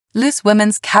Loose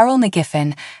Women's Carol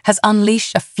McGiffin has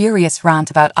unleashed a furious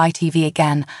rant about ITV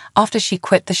again after she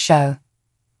quit the show.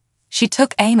 She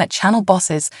took aim at channel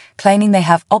bosses, claiming they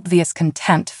have obvious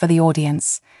contempt for the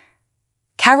audience.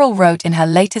 Carol wrote in her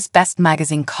latest Best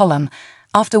magazine column,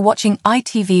 after watching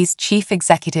ITV's chief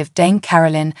executive Dame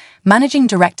Carolyn, managing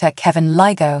director Kevin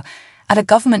Lygo, at a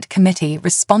government committee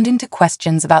responding to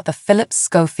questions about the Phillip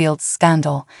Schofield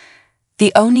scandal.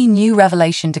 The only new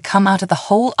revelation to come out of the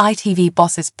whole ITV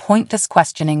boss's pointless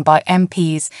questioning by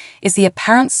MPs is the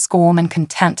apparent scorn and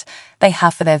contempt they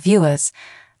have for their viewers,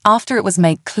 after it was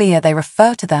made clear they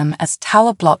refer to them as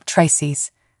tower block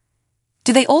Tracies.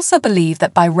 Do they also believe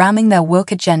that by ramming their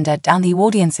woke agenda down the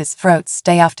audience's throats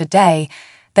day after day,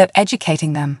 they're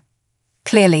educating them?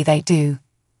 Clearly they do.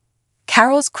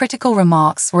 Carol's critical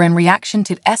remarks were in reaction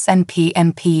to SNP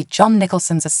MP John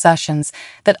Nicholson's assertions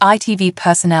that ITV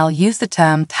personnel use the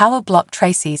term tower block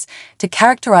Tracies to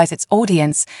characterize its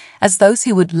audience as those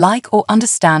who would like or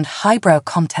understand highbrow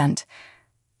content.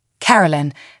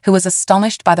 Carolyn, who was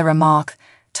astonished by the remark,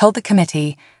 told the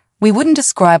committee, "We wouldn't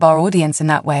describe our audience in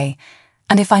that way,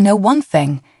 and if I know one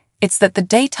thing, it's that the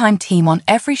daytime team on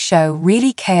every show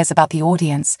really cares about the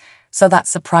audience, so that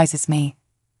surprises me."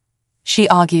 She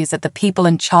argues that the people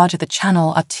in charge of the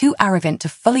channel are too arrogant to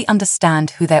fully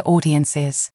understand who their audience is.